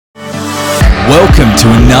Welcome to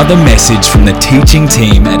another message from the teaching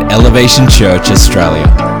team at Elevation Church Australia.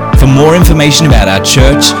 For more information about our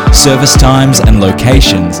church, service times and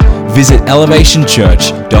locations, visit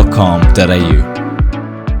elevationchurch.com.au.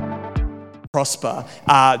 Prosper.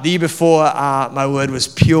 The year before, my word was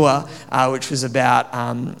pure, which was about,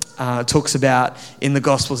 talks about in the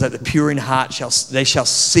Gospels that the pure in heart shall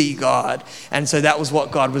see God. And so that was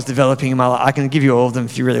what God was developing in my life. I can give you all of them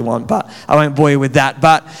if you really want, but I won't bore you with that.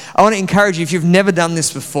 But I want to encourage you, if you've never done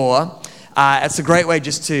this before, it's a great way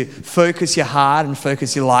just to focus your heart and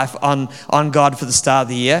focus your life on God for the start of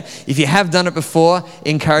the year. If you have done it before,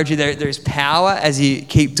 encourage you. There is power as you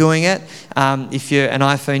keep doing it. If you're an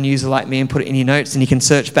iPhone user like me and put it in your notes, and you can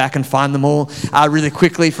search back and find them all really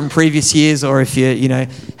quickly from previous years, or if you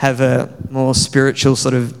have a more spiritual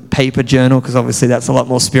sort of paper journal, because obviously that's a lot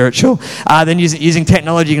more spiritual, then using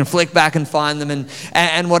technology, you can flick back and find them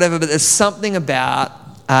and whatever. But there's something about,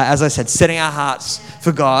 as I said, setting our hearts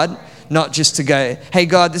for God. Not just to go, hey,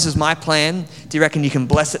 God, this is my plan. Do you reckon you can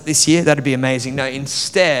bless it this year? That'd be amazing. No,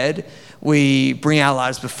 instead, we bring our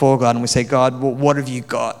lives before God and we say, God, what have you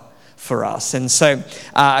got for us? And so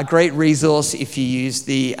a great resource if you use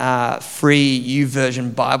the free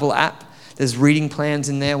YouVersion Bible app. There's reading plans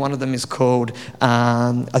in there. One of them is called,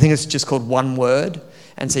 I think it's just called One Word.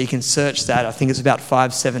 And so you can search that. I think it's about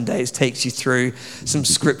 5-7 days, takes you through some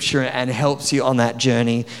scripture and helps you on that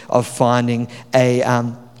journey of finding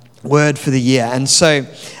a word for the year. And so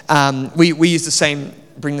we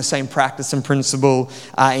bring the same practice and principle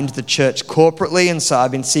into the church corporately. And so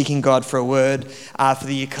I've been seeking God for a word for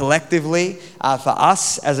the year collectively, for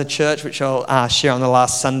us as a church, which I'll share on the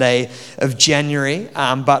last Sunday of January.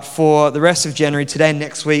 But for the rest of January, today and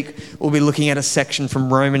next week, we'll be looking at a section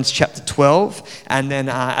from Romans chapter 12. And then,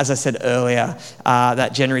 as I said earlier,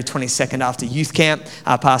 that January 22nd after youth camp,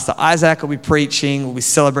 Pastor Isaac will be preaching. We'll be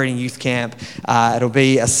celebrating youth camp. It'll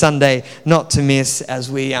be a Sunday not to miss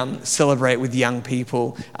as we celebrate with young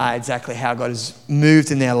people exactly how God has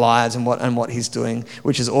moved in their lives and what He's doing,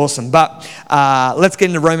 which is awesome. But let's get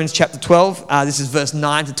into Romans chapter 12. This is verse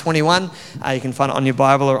 9 to 21. You can find it on your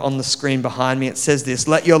Bible or on the screen behind me. It says this: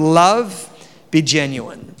 "Let your love be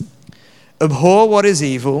genuine. Abhor what is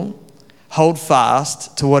evil. Hold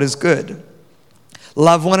fast to what is good.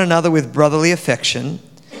 Love one another with brotherly affection.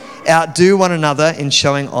 Outdo one another in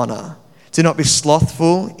showing honor. Do not be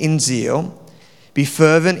slothful in zeal. Be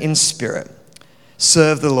fervent in spirit.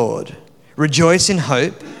 Serve the Lord. Rejoice in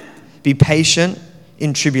hope. Be patient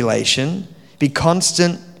in tribulation. Be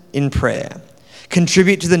constant in prayer.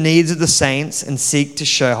 Contribute to the needs of the saints and seek to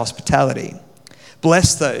show hospitality.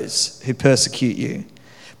 Bless those who persecute you.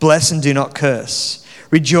 Bless and do not curse.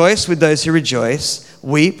 Rejoice with those who rejoice.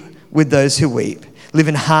 Weep with those who weep. Live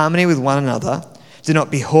in harmony with one another. Do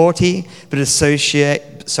not be haughty, but associate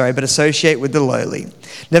with the lowly.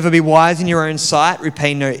 Never be wise in your own sight.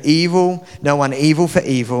 Repay no one evil for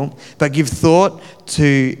evil, but give thought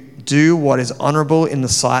to do what is honorable in the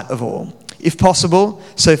sight of all. If possible,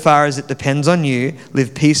 so far as it depends on you,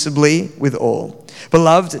 live peaceably with all.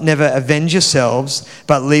 Beloved, never avenge yourselves,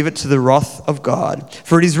 but leave it to the wrath of God.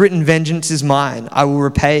 For it is written, vengeance is mine, I will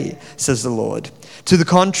repay, says the Lord. To the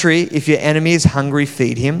contrary, if your enemy is hungry,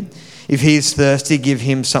 feed him. If he is thirsty, give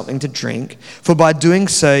him something to drink. For by doing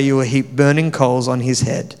so, you will heap burning coals on his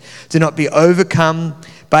head. Do not be overcome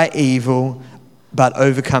by evil, but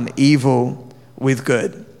overcome evil with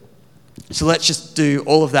good." So let's just do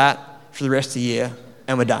all of that for the rest of the year,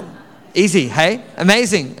 and we're done. Easy, hey?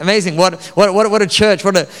 Amazing. What a church,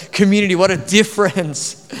 what a community, what a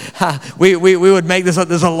difference. We would make this.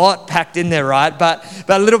 There's a lot packed in there, right? But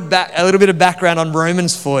a little bit of background on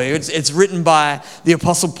Romans for you. It's written by the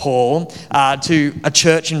Apostle Paul to a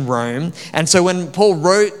church in Rome. And so when Paul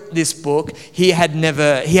wrote this book, he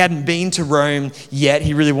hadn't been to Rome yet.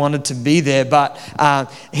 He really wanted to be there, but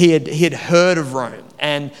he had heard of Rome.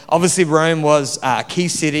 And obviously Rome was a key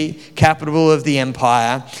city, capital of the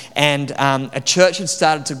empire, and a church had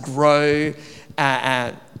started to grow,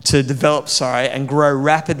 and grow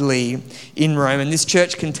rapidly in Rome. And this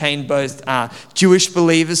church contained both Jewish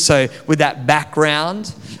believers, so with that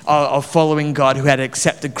background of following God, who had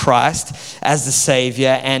accepted Christ as the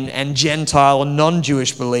Savior, and Gentile or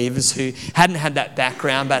non-Jewish believers who hadn't had that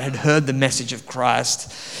background but had heard the message of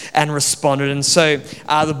Christ and responded. And so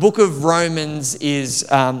the book of Romans is,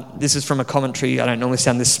 this is from a commentary, I don't normally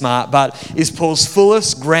sound this smart, but is Paul's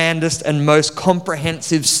fullest, grandest, and most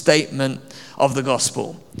comprehensive statement of the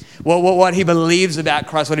gospel. What he believes about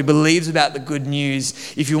Christ, what he believes about the good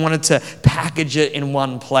news, if you wanted to package it in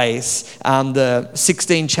one place, the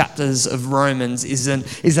 16 chapters of Romans is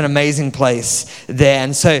an amazing place there.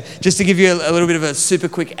 And so just to give you a little bit of a super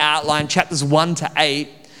quick outline, chapters 1 to 8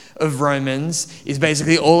 of Romans is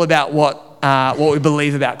basically all about what we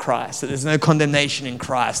believe about Christ, that there's no condemnation in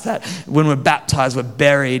Christ, that when we're baptized, we're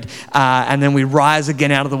buried, and then we rise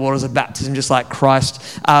again out of the waters of baptism, just like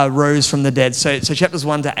Christ rose from the dead. So chapters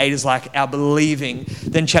 1 to 8 is like our believing.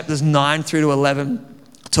 Then chapters 9 through to 11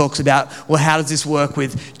 talks about, well, how does this work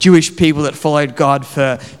with Jewish people that followed God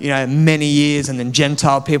for many years, and then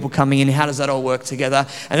Gentile people coming in? How does that all work together?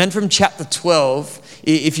 And then from chapter 12,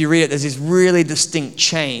 if you read it, there's this really distinct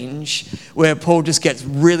change where Paul just gets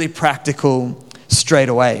really practical straight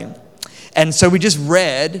away. And so we just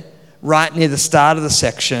read right near the start of the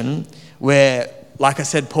section where, like I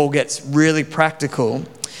said, Paul gets really practical.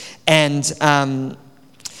 And I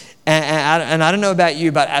don't know about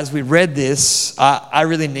you, but as we read this, I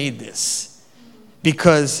really need this,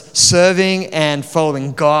 because serving and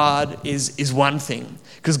following God is one thing,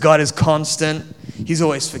 because God is constant. He's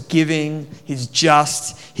always forgiving. He's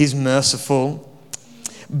just. He's merciful.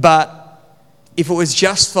 But if it was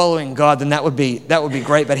just following God, then that would be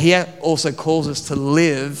great. But He also calls us to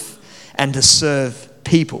live and to serve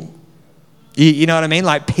people. You know what I mean?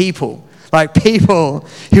 Like people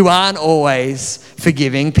who aren't always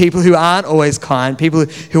forgiving, people who aren't always kind, people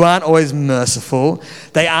who aren't always merciful.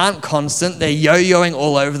 They aren't constant. They're yo-yoing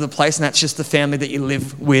all over the place, and that's just the family that you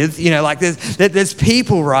live with. There's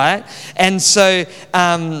people, right? And so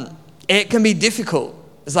it can be difficult.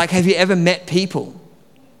 It's like, have you ever met people?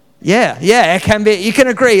 Yeah, it can be. You can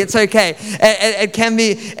agree. It's okay. It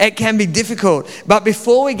can be difficult. But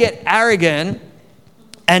before we get arrogant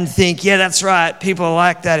and think, yeah, that's right, people are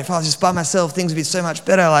like that. If I was just by myself, things would be so much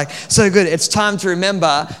better, so good. It's time to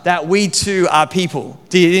remember that we too are people.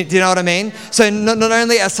 Do you know what I mean? So not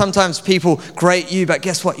only are sometimes people grate you, but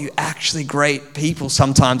guess what? You actually grate people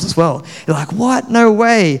sometimes as well. You're like, what? No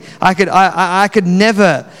way. I could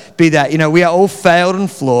never be that. We are all failed and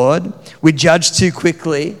flawed. We judge too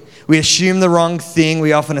quickly. We assume the wrong thing.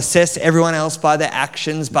 We often assess everyone else by their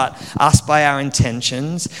actions, but us by our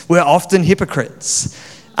intentions. We're often hypocrites.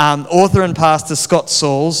 Author and pastor Scott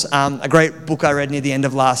Sauls, a great book I read near the end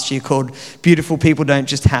of last year called Beautiful People Don't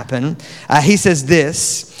Just Happen. He says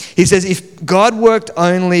this. He says, if God worked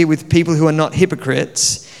only with people who are not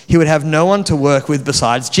hypocrites, He would have no one to work with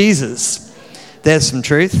besides Jesus. There's some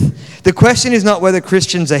truth. The question is not whether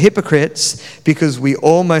Christians are hypocrites, because we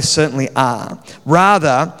almost certainly are.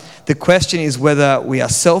 Rather, the question is whether we are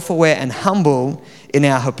self-aware and humble in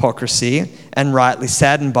our hypocrisy and rightly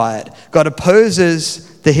saddened by it. God opposes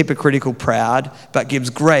the hypocritical proud, but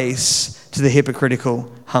gives grace to the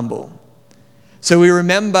hypocritical humble. So we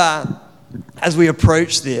remember, as we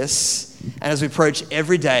approach this, and as we approach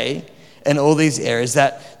every day in all these areas,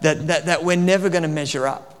 that we're never going to measure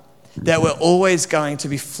up, that we're always going to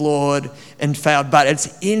be flawed and failed. But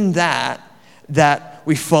it's in that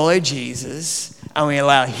we follow Jesus, and we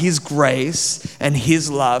allow His grace and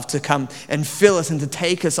His love to come and fill us and to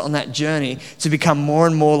take us on that journey to become more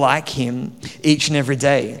and more like Him each and every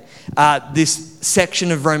day. This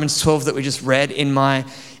section of Romans 12 that we just read in my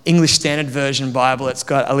English Standard Version Bible, it's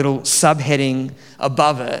got a little subheading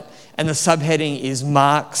above it, and the subheading is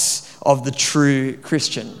Marks of the True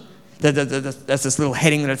Christian. That's this little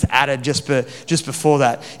heading that it's added just before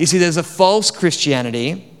that. You see, there's a false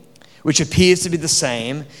Christianity which appears to be the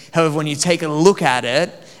same. However, when you take a look at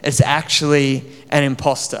it, it's actually an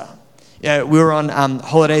imposter. We were on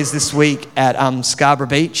holidays this week at Scarborough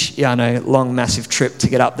Beach. Yeah, I know, long, massive trip to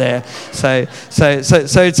get up there. So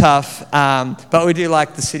tough. But we do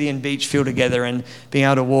like the city and beach feel together, and being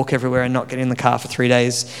able to walk everywhere and not get in the car for 3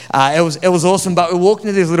 days. It was awesome. But we walked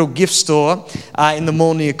into this little gift store in the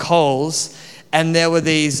mall near Coles, and there were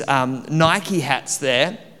these Nike hats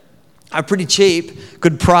there. Are pretty cheap,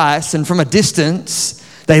 good price, and from a distance,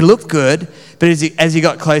 they looked good, but as you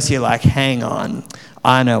got closer, you're like, hang on,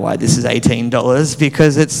 I know why this is $18,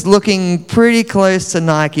 because it's looking pretty close to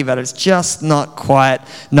Nike, but it's just not quite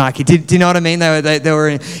Nike. Do you know what I mean? They were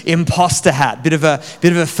an imposter hat, bit of a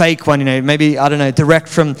fake one, maybe, I don't know, direct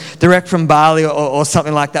from Bali or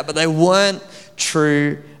something like that, but they weren't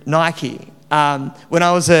true Nike. When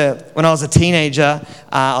I was a teenager,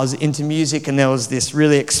 I was into music, and there was this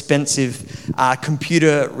really expensive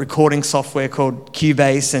computer recording software called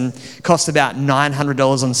Cubase, and it cost about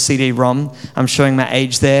 $900 on CD-ROM. I'm showing my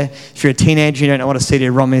age there. If you're a teenager, you don't know what a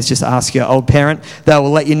CD-ROM is, just ask your old parent. They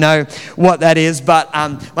will let you know what that is. But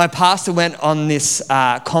my pastor went on this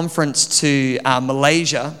conference to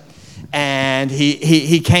Malaysia, and and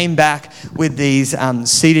he came back with these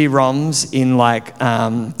CD-ROMs in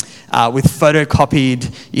with photocopied,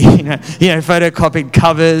 photocopied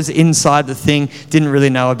covers inside the thing. Didn't really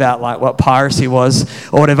know about what piracy was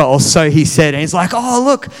or whatever, or so he said. And he's like, oh,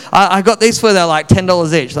 look, I got these for, they're like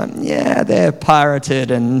 $10 each. Like, yeah, they're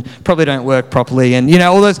pirated and probably don't work properly, and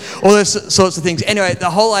all those sorts of things. Anyway, the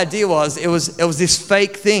whole idea was it was this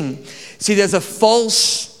fake thing. See, there's a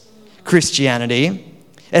false Christianity.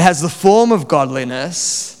 It has the form of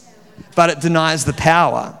godliness, but it denies the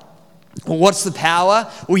power. Well, what's the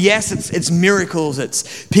power? Well, yes, it's miracles,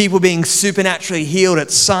 it's people being supernaturally healed,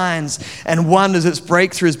 it's signs and wonders, it's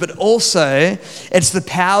breakthroughs, but also it's the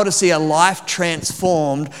power to see a life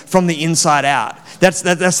transformed from the inside out. That's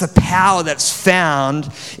the power that's found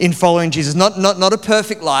in following Jesus. Not a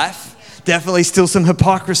perfect life, definitely still some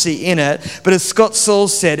hypocrisy in it, but as Scott Saul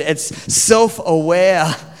said, it's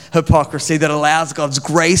self-aware hypocrisy that allows God's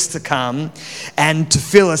grace to come and to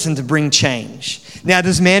fill us and to bring change. Now,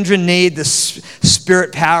 does Mandurah need the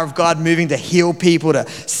spirit power of God moving to heal people, to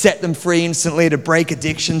set them free instantly, to break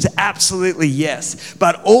addictions? Absolutely, yes.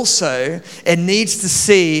 But also, it needs to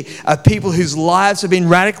see people whose lives have been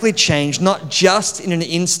radically changed, not just in an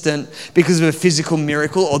instant because of a physical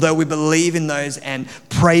miracle, although we believe in those and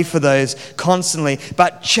pray for those constantly,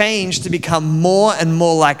 but change to become more and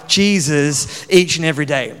more like Jesus each and every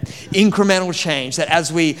day. Incremental change, that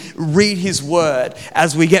as we read his word,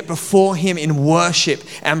 as we get before him in worship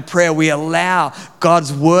and prayer, we allow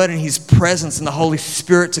God's word and his presence and the Holy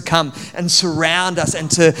Spirit to come and surround us and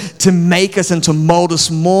to make us and to mold us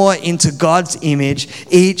more into God's image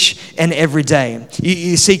each and every day.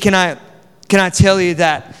 You see, can I tell you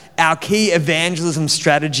that our key evangelism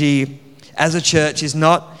strategy as a church is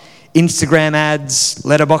not Instagram ads,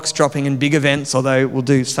 letterbox dropping, and big events, although we'll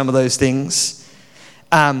do some of those things.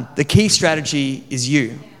 The key strategy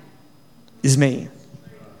is me.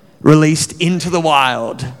 Released into the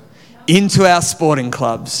wild, into our sporting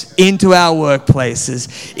clubs, into our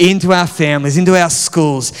workplaces, into our families, into our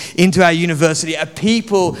schools, into our university, a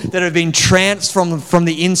people that have been transformed from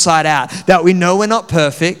the inside out, that we know we're not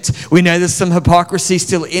perfect, we know there's some hypocrisy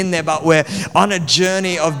still in there, but we're on a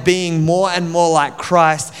journey of being more and more like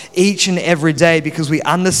Christ each and every day because we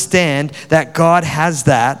understand that God has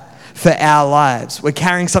that for our lives. We're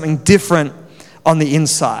carrying something different on the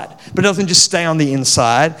inside. But it doesn't just stay on the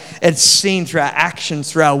inside. It's seen through our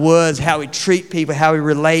actions, through our words, how we treat people, how we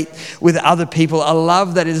relate with other people. A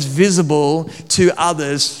love that is visible to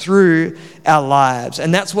others through our lives.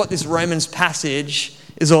 And that's what this Romans passage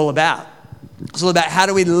is all about. It's all about how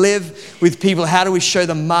do we live with people? How do we show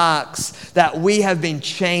the marks that we have been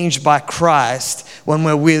changed by Christ when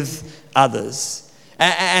we're with others?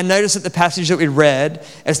 And notice that the passage that we read,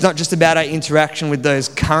 it's not just about our interaction with those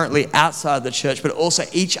currently outside the church, but also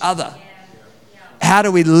each other. How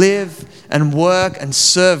do we live and work and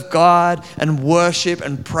serve God and worship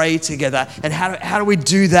and pray together? And how do we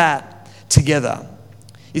do that together?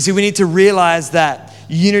 You see, we need to realize that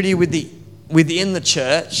unity within the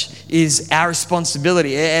church is our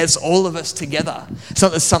responsibility. It's all of us together. It's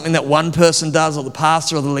not something that one person does or the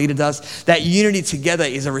pastor or the leader does. That unity together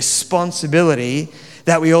is a responsibility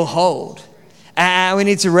that we all hold. And we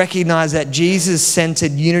need to recognize that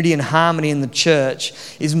Jesus-centered unity and harmony in the church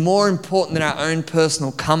is more important than our own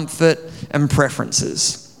personal comfort and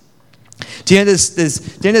preferences. Do you know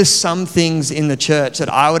there's some things in the church that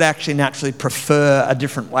I would actually naturally prefer a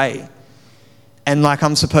different way? And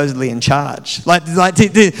I'm supposedly in charge. Do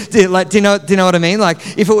you know what I mean?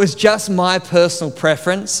 If it was just my personal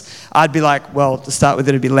preference, I'd be to start with,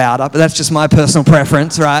 it'd be louder, but that's just my personal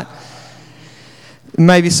preference, right?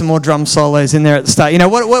 Maybe some more drum solos in there at the start,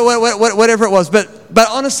 whatever it was. But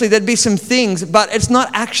honestly, there'd be some things, but it's not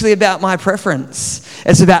actually about my preference.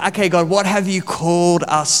 It's about, okay, God, what have you called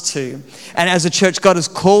us to? And as a church, God has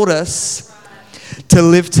called us to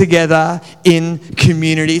live together in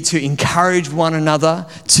community, to encourage one another,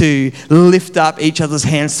 to lift up each other's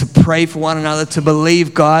hands, to pray for one another, to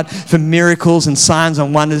believe God for miracles and signs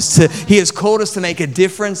and wonders. He has called us to make a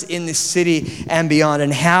difference in this city and beyond,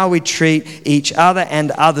 and how we treat each other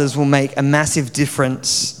and others will make a massive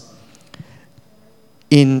difference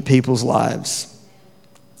in people's lives.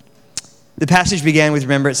 The passage began with,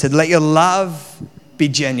 remember, it said, let your love be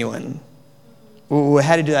genuine. Well,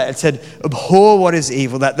 how do you do that? It said, abhor what is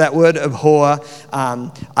evil. That word abhor,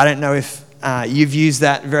 I don't know if you've used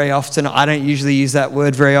that very often. I don't usually use that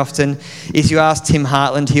word very often. If you ask Tim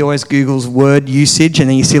Hartland, he always Googles word usage, and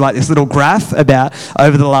then you see this little graph about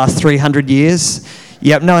over the last 300 years.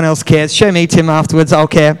 Yep, no one else cares. Show me, Tim, afterwards. I'll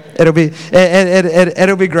care. It'll be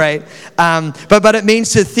great. But it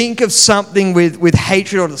means to think of something with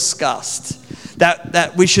hatred or disgust.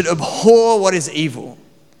 that we should abhor what is evil.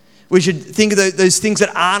 We should think of those things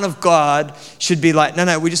that aren't of God should be like,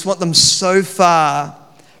 no, we just want them so far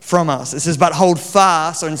from us. It says, but hold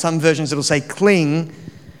fast, or in some versions it'll say cling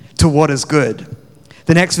to what is good.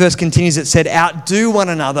 The next verse continues, it said, outdo one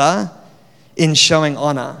another in showing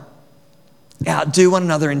honor. Outdo one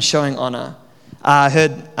another in showing honor. I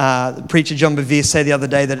heard the preacher John Bevere say the other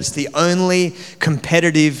day that it's the only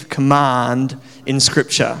competitive command in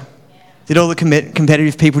Scripture. Did all the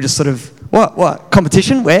competitive people just sort of, what?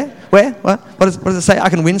 Competition? Where? What? What does it say? I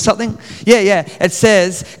can win something? Yeah. It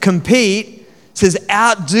says, compete, it says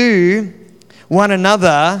outdo one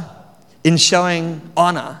another in showing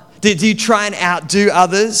honor. Do you try and outdo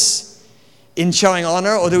others in showing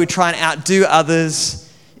honor, or do we try and outdo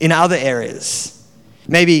others in other areas?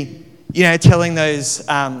 Maybe, telling those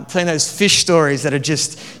fish stories that are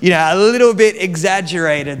just, a little bit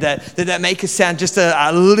exaggerated, that make us sound just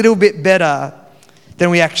a little bit better than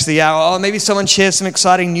we actually are. Or maybe someone shares some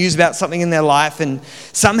exciting news about something in their life, and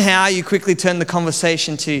somehow you quickly turn the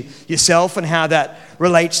conversation to yourself and how that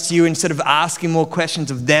relates to you instead of asking more questions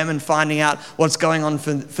of them and finding out what's going on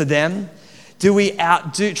for them. Do we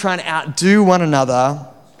try and outdo one another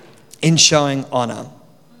in showing honor?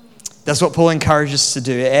 That's what Paul encourages us to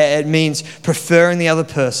do. It means preferring the other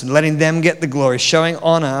person, letting them get the glory, showing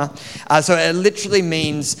honor. So it literally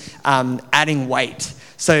means adding weight.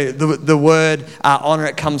 So the word honor,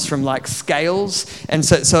 it comes from like scales. And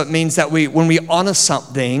so it means that when we honor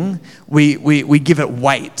something, we give it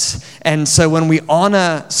weight. And so when we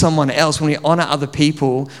honor someone else, when we honor other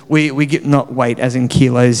people, we give, not weight as in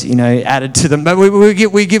kilos, added to them, but we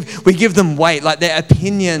give them weight. Like their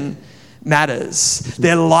opinion matters.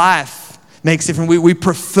 Their life makes different. We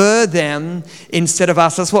prefer them instead of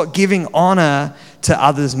us. That's what giving honor to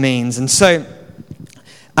others means. And so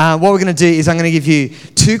what we're going to do is I'm going to give you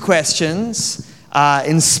 2 questions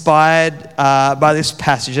inspired by this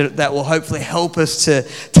passage that will hopefully help us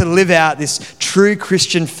to live out this true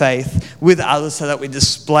Christian faith with others so that we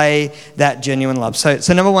display that genuine love.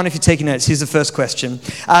 So number 1, if you're taking notes, here's the first question.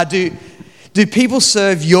 Do people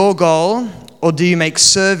serve your goal, or do you make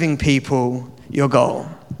serving people your goal?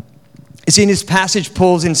 You see, in this passage,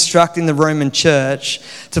 Paul's instructing the Roman church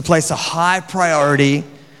to place a high priority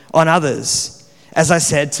on others. As I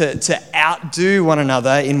said, to outdo one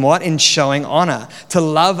another in what? In showing honor. To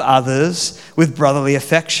love others with brotherly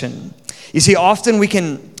affection. You see, often we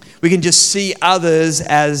can just see others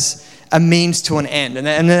as a means to an end.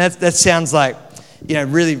 And that sounds like,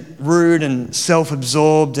 really rude and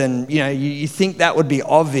self-absorbed, and, you think that would be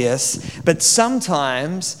obvious. But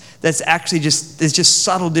sometimes that's actually there's just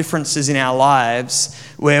subtle differences in our lives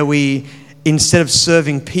where we, instead of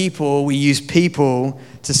serving people, we use people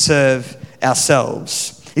to serve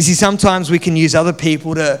ourselves. You see, sometimes we can use other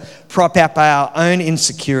people to prop up our own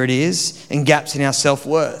insecurities and gaps in our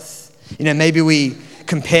self-worth. Maybe we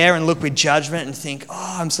compare and look with judgment and think,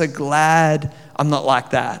 I'm so glad I'm not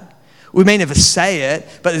like that. We may never say it,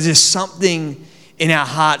 but there's just something in our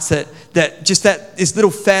hearts that this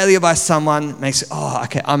little failure by someone makes it,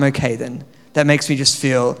 okay, I'm okay then. That makes me just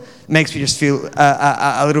feel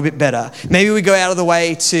a little bit better. Maybe we go out of the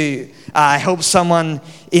way to help someone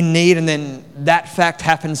in need, and then that fact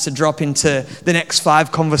happens to drop into the next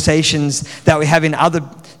 5 conversations that we have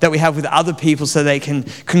with other people, so they can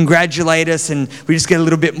congratulate us, and we just get a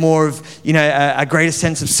little bit more of a greater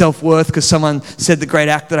sense of self-worth because someone said the great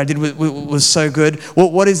act that I did was so good.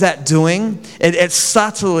 What is that doing? It's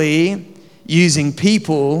subtly using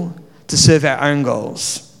people to serve our own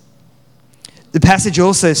goals. The passage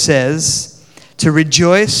also says to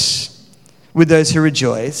rejoice with those who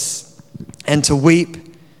rejoice and to weep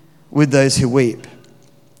with those who weep.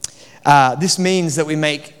 This means that we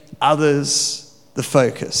make others the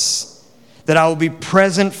focus, that I will be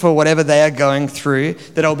present for whatever they are going through,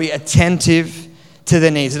 that I'll be attentive to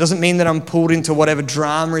their needs. It doesn't mean that I'm pulled into whatever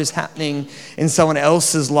drama is happening in someone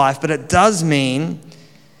else's life, but it does mean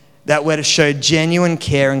that we're to show genuine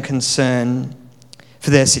care and concern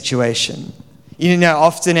for their situation.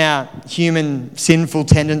 Often our human sinful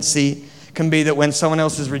tendency can be that when someone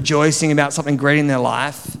else is rejoicing about something great in their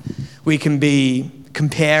life, we can be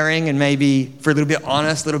comparing and maybe, for a little bit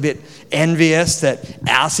honest, a little bit envious that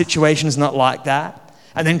our situation is not like that.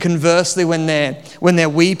 And then conversely, when they're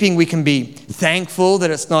weeping, we can be thankful that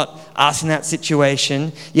it's not us in that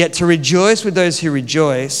situation. Yet to rejoice with those who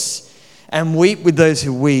rejoice and weep with those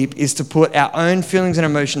who weep is to put our own feelings and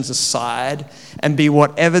emotions aside and be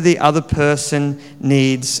whatever the other person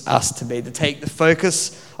needs us to be. To take the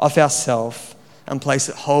focus off ourselves and place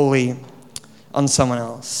it wholly on someone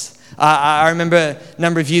else. I remember a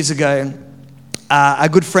number of years ago, a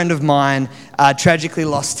good friend of mine tragically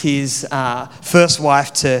lost his first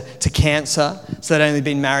wife to cancer. So they'd only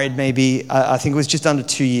been married maybe, I think it was just under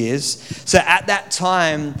 2 years. So at that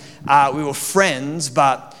time, we were friends,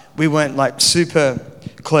 but we weren't like super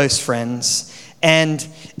close friends. And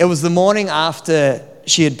it was the morning after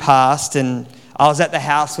she had passed, and I was at the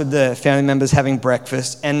house with the family members having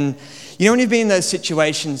breakfast. And you know when you've been in those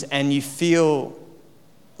situations and you feel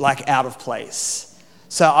like out of place?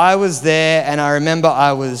 So I was there, and I remember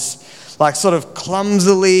I was like sort of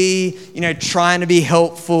clumsily, trying to be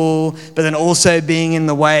helpful, but then also being in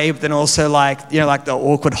the way, but then also like the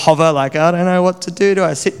awkward hover, like, I don't know what to do. Do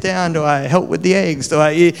I sit down? Do I help with the eggs? Do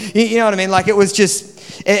I, you know what I mean? Like it was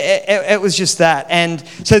just that. And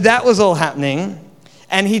so that was all happening.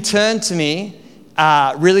 And he turned to me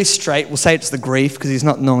really straight. We'll say it's the grief because he's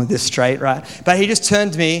not normally this straight, right? But he just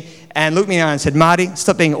turned to me and looked me in the eye and said, "Marty,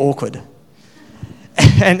 stop being awkward."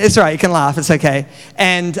 And it's all right, you can laugh, it's okay.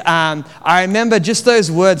 And I remember just those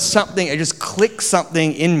words, it just clicked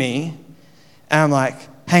something in me. And I'm like,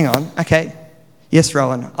 hang on, okay. Yes,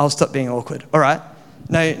 Rowan, I'll stop being awkward. All right,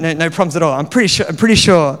 no problems at all. I'm pretty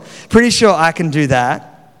sure I can do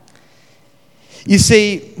that. You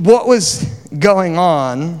see, what was going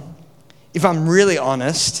on, if I'm really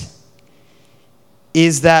honest,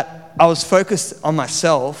 is that I was focused on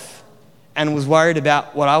myself and was worried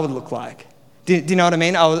about what I would look like. Do you know what I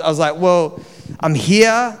mean? I was like, well, I'm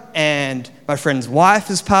here and my friend's wife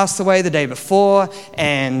has passed away the day before,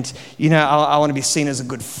 and, I want to be seen as a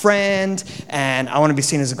good friend, and I want to be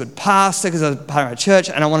seen as a good pastor because I'm part of my church,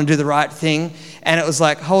 and I want to do the right thing. And it was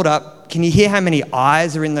like, hold up, can you hear how many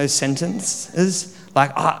I's are in those sentences?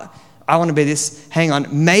 Like, I want to be this. Hang on,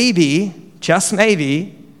 maybe, just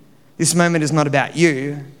maybe, this moment is not about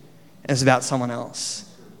you, it's about someone else.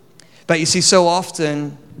 But you see, so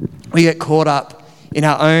often we get caught up in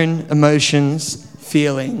our own emotions,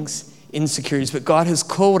 feelings, insecurities. But God has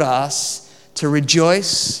called us to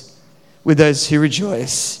rejoice with those who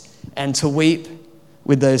rejoice and to weep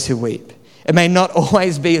with those who weep. It may not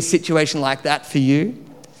always be a situation like that for you,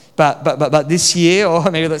 but this year, or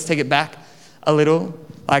maybe let's take it back a little,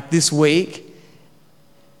 like this week,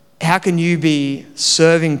 how can you be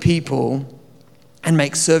serving people and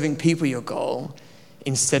make serving people your goal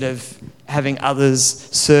instead of having others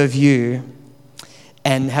serve you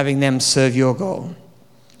and having them serve your goal?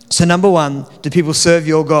 So number one, do people serve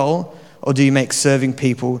your goal, or do you make serving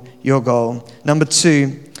people your goal? Number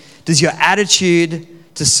two, does your attitude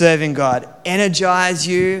to serving God energize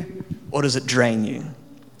you, or does it drain you?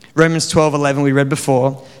 Romans 12:11, we read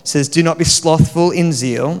before, says, "Do not be slothful in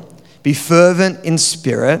zeal, be fervent in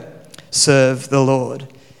spirit, serve the Lord."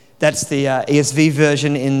 That's the ESV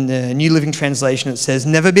version. In the New Living Translation, it says,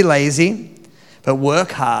 "Never be lazy, but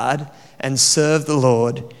work hard and serve the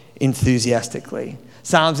Lord enthusiastically."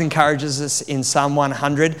 Psalms encourages us in Psalm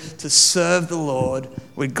 100 to serve the Lord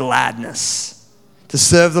with gladness. To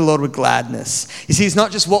serve the Lord with gladness. You see, it's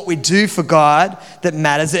not just what we do for God that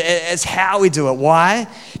matters, it's how we do it. Why?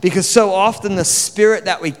 Because so often the spirit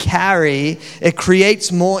that we carry, it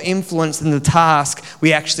creates more influence than the task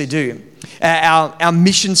we actually do. Our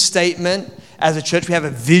mission statement as a church, we have a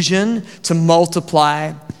vision to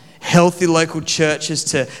multiply healthy local churches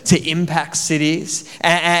to impact cities.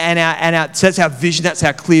 So that's our vision, that's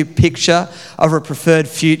our clear picture of a preferred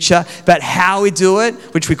future. But how we do it,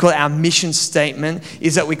 which we call our mission statement,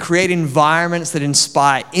 is that we create environments that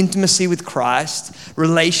inspire intimacy with Christ,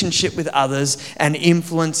 relationship with others, and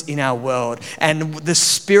influence in our world. And the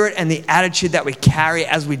spirit and the attitude that we carry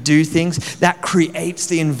as we do things, that creates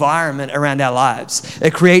the environment around our lives.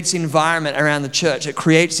 It creates the environment around the church. It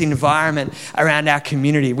creates the environment around our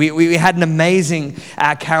community. We had an amazing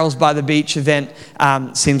Carols by the Beach event,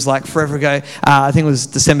 seems like forever ago. I think it was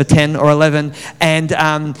December 10 or 11. And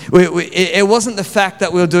it wasn't the fact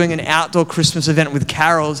that we were doing an outdoor Christmas event with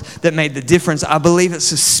carols that made the difference. I believe it's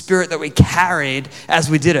the spirit that we carried as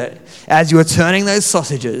we did it. As you were turning those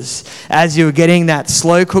sausages, as you were getting that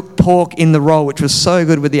slow-cooked pork in the roll, which was so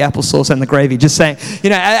good with the applesauce and the gravy. Just saying,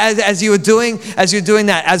 as you were doing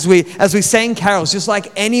that, as we sang carols, just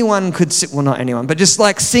like anyone could sing, well, not anyone, but just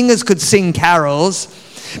like singers could sing carols,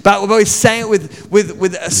 but we sang it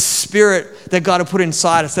with a spirit that God had put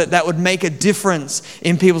inside us that would make a difference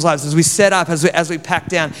in people's lives. As we set up, as we packed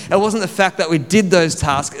down, it wasn't the fact that we did those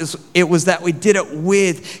tasks, it was that we did it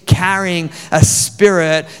with carrying a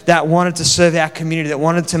spirit that wanted to serve our community, that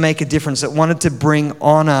wanted to make a difference, that wanted to bring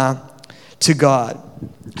honor to God.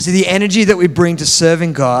 See, the energy that we bring to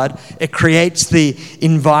serving God, it creates the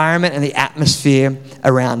environment and the atmosphere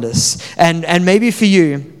around us. And maybe for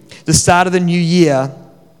you, the start of the new year,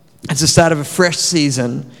 it's the start of a fresh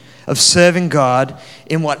season. of serving God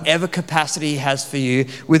in whatever capacity He has for you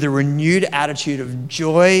with a renewed attitude of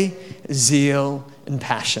joy, zeal, and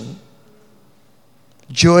passion.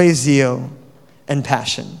 Joy, zeal, and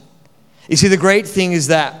passion. You see, the great thing is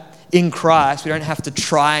that in Christ, we don't have to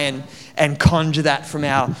try and conjure that from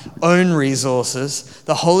our own resources.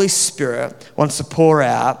 The Holy Spirit wants to pour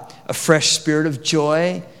out a fresh spirit of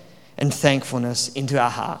joy and thankfulness into our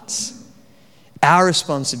hearts. Our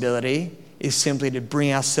responsibility is simply to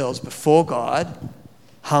bring ourselves before God,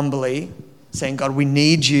 humbly, saying, God, we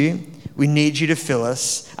need you. We need you to fill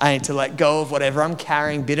us. I need to let go of whatever I'm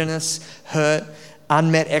carrying, bitterness, hurt,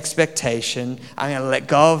 unmet expectation. I'm going to let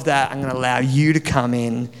go of that. I'm going to allow you to come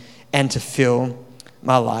in and to fill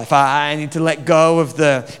my life. I need to let go of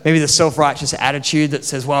maybe the self-righteous attitude that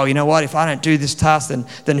says, well, you know what, if I don't do this task,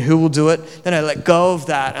 then who will do it? Then I let go of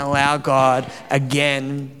that and allow God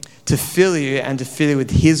again to fill you and to fill you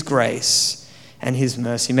with His grace and His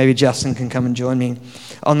mercy. Maybe Justin can come and join me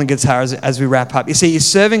on the guitar as we wrap up. You see, is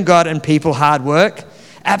serving God and people hard work?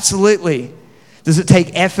 Absolutely. Does it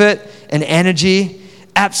take effort and energy?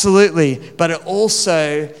 Absolutely. But it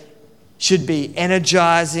also should be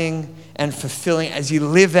energizing and fulfilling as you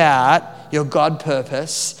live out your God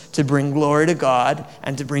purpose to bring glory to God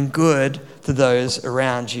and to bring good to those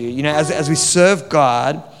around you. You know, as we serve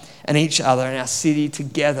God and each other and our city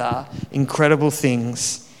together, incredible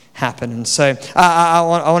things happen. And so I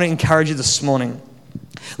want to encourage you this morning.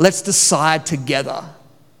 Let's decide together.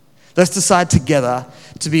 Let's decide together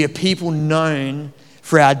to be a people known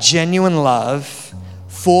for our genuine love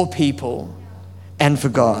for people and for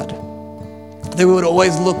God. That we would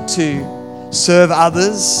always look to serve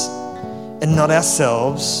others and not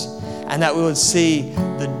ourselves, and that we would see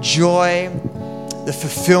the joy, the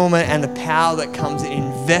fulfillment, and the power that comes in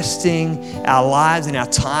investing our lives and our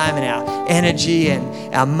time and our energy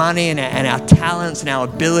and our money and our talents and our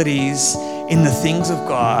abilities in the things of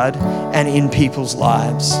God and in people's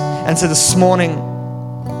lives. And so this morning,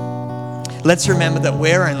 let's remember that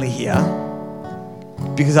we're only here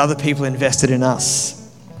because other people invested in us.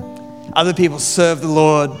 Other people served the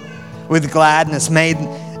Lord with gladness, made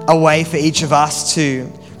a way for each of us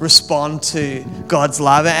to respond to God's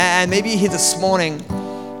love. And maybe you're here this morning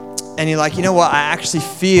and you're like, you know what, I actually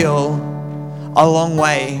feel a long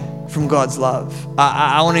way from God's love.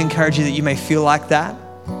 I want to encourage you that you may feel like that,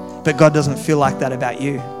 but God doesn't feel like that about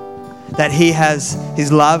you. That He has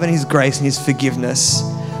His love and His grace and His forgiveness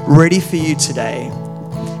ready for you today.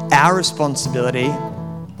 Our responsibility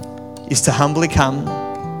is to humbly come,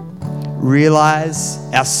 realize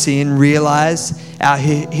our sin, realize our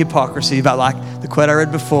hypocrisy, but like the quote I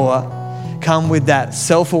read before, come with that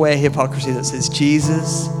self-aware hypocrisy that says,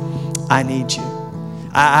 Jesus, I need you.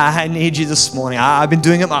 I need you this morning. I've been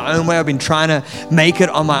doing it my own way. I've been trying to make it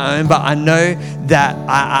on my own, but I know that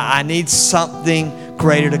I need something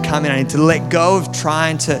greater to come in. I need to let go of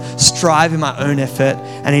trying to strive in my own effort.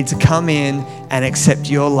 I need to come in and accept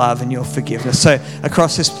your love and your forgiveness. So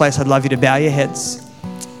across this place, I'd love you to bow your heads.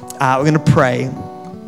 We're going to pray.